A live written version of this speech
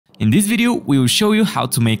In this video, we will show you how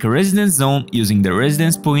to make a residence zone using the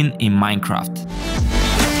residence plugin in Minecraft.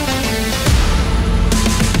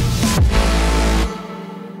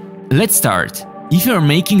 Let's start. If you are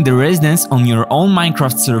making the residence on your own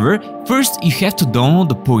Minecraft server, first you have to download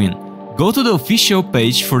the plugin. Go to the official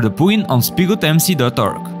page for the plugin on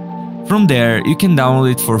spigotemc.org. From there, you can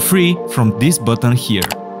download it for free from this button here.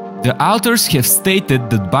 The authors have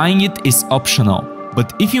stated that buying it is optional,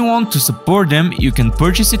 but if you want to support them, you can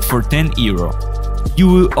purchase it for €10. You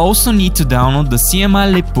will also need to download the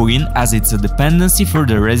CMLI plugin as it's a dependency for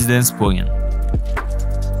the residence plugin.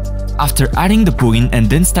 After adding the plugin and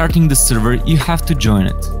then starting the server, you have to join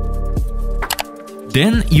it.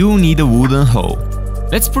 Then you will need a wooden hoe.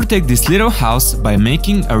 Let's protect this little house by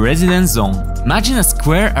making a residence zone. Imagine a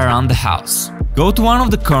square around the house. Go to one of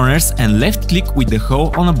the corners and left click with the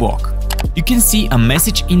hoe on a block. You can see a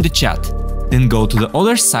message in the chat. Then go to the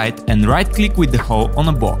other side and right click with the hoe on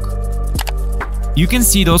a block. You can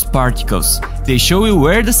see those particles. They show you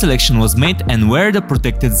where the selection was made and where the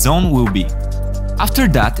protected zone will be. After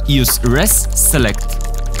that, use res select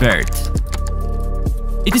vert.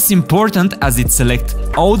 It is important as it selects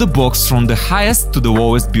all the blocks from the highest to the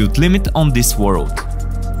lowest build limit on this world.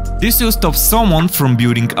 This will stop someone from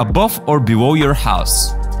building above or below your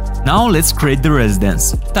house. Now let's create the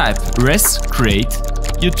residence. Type res create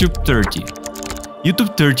YouTube 30.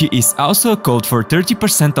 YouTube 30 is also a code for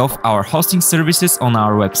 30% off our hosting services on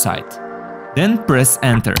our website. Then press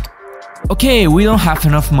enter. Okay, we don't have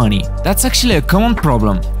enough money. That's actually a common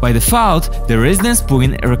problem. By default, the residence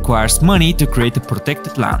plugin requires money to create a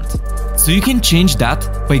protected land. So you can change that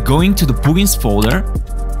by going to the plugins folder,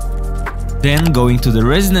 then going to the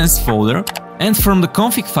residence folder, and from the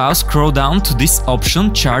config file scroll down to this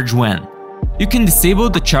option charge when. You can disable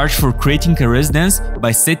the charge for creating a residence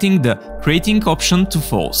by setting the creating option to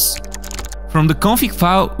false. From the config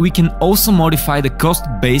file, we can also modify the cost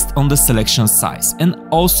based on the selection size and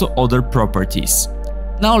also other properties.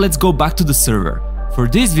 Now let's go back to the server. For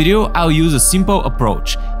this video, I'll use a simple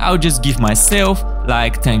approach. I'll just give myself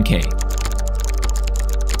like 10k.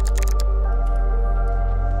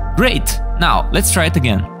 Great! Now let's try it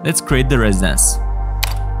again. Let's create the residence.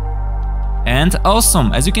 And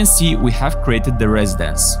awesome! As you can see, we have created the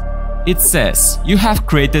residence. It says, you have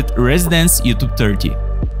created residence YouTube 30.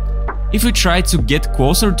 If we try to get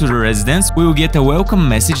closer to the residence, we will get a welcome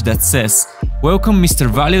message that says, welcome Mr.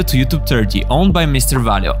 Valio to YouTube 30, owned by Mr.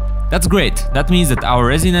 Valio. That's great, that means that our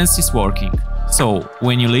residence is working. So,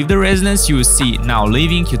 when you leave the residence, you will see now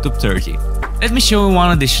leaving YouTube 30. Let me show you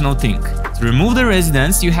one additional thing. To remove the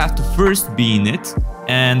residence, you have to first be in it,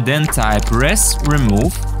 and then type res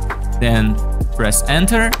remove, then press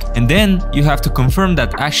enter, and then you have to confirm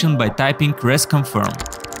that action by typing res confirm,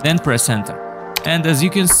 then press enter. And as you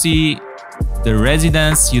can see, the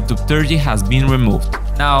residence YouTube 30 has been removed.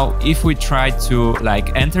 Now, if we try to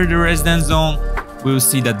enter the residence zone, we'll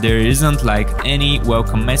see that there isn't any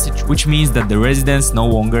welcome message, which means that the residence no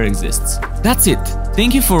longer exists. That's it.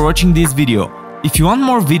 Thank you for watching this video. If you want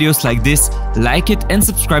more videos like this, like it and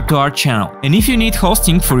subscribe to our channel. And if you need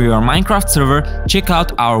hosting for your Minecraft server, check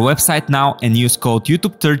out our website now and use code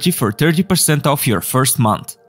YouTube30 for 30% off your first month.